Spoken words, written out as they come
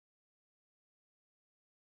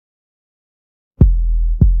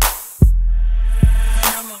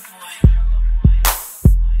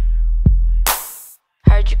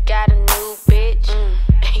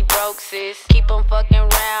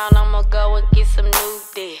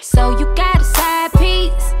So you got a side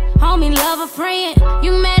piece, homie, love a friend.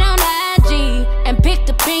 You met on IG and picked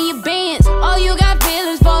up in your Benz. Oh, you got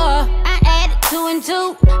feelings for her, I added 2 and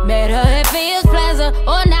 2. Met her at Phipps Plaza,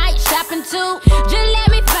 all night shopping too. Just let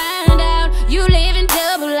me find out, you living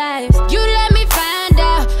double lives. You let me find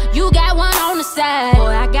out, you got one on the side. Boy,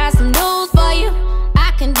 I got some news for you,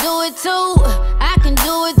 I can do it too. I can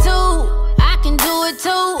do it too, I can do it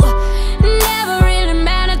too. Never really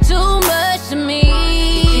mattered too much to me.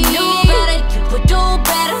 You knew better, you would do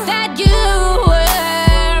better. That you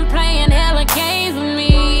were playing hella games with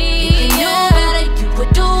me. You knew better, you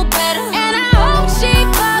would do better. And I hope she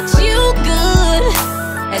fucks you good,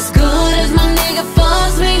 as good as my nigga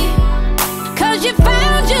fucks me. Cause you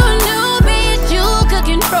found you a new bitch you could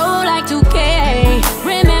control like 2K.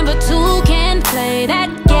 Remember 2 can play that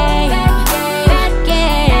game. That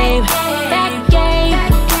game, that game.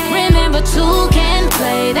 Remember 2 can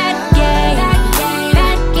play that game.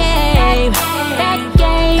 That game, that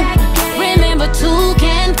game. Remember 2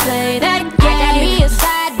 can play that game. I got me a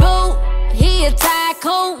side boo, he a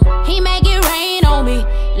tycoon. He make it rain on me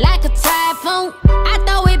like a typhoon. I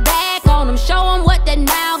throw it back on him, show him what that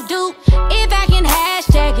mouth do. If I can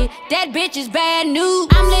hashtag it, that bitch is bad news.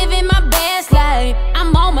 I'm living my best life,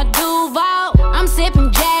 I'm on my Duval. I'm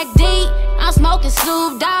sipping Jack D, I'm smoking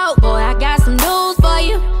Snoop Dogg. Boy, I got some news for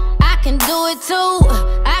you, I can do it too.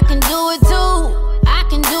 I can do it too, I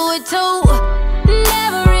can do it too.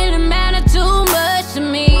 Never really mattered too much to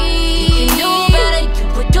me. You knew better, you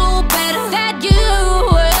would do better. That you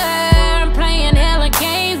were playing hella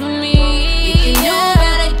games with me. You knew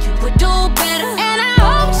better, you would do better. And I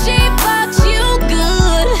hope she fucks you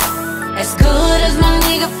good, as good as my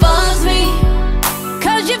nigga fucks me.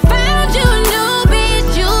 Cause you found you a new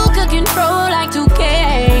bitch you could control like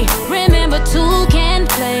 2K. Remember 2 can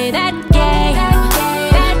play that game.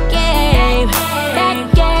 That game, that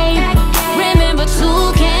game. Remember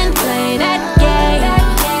 2 can play that game.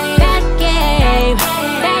 That game,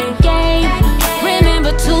 that game.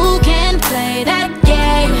 Remember 2 can play that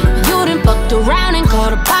game. You done fucked around and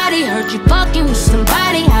caught a body. Heard you fucking with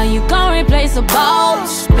somebody. How you gon' replace a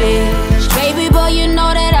boss bitch? Baby boy, you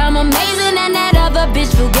know that I'm amazing, and that other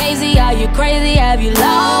bitch fugazi. Are you crazy? Have you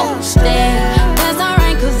lost it? That's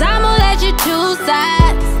alright, cause I'ma let you choose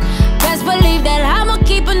sides. Best believe that I'ma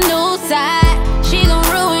keep a new side.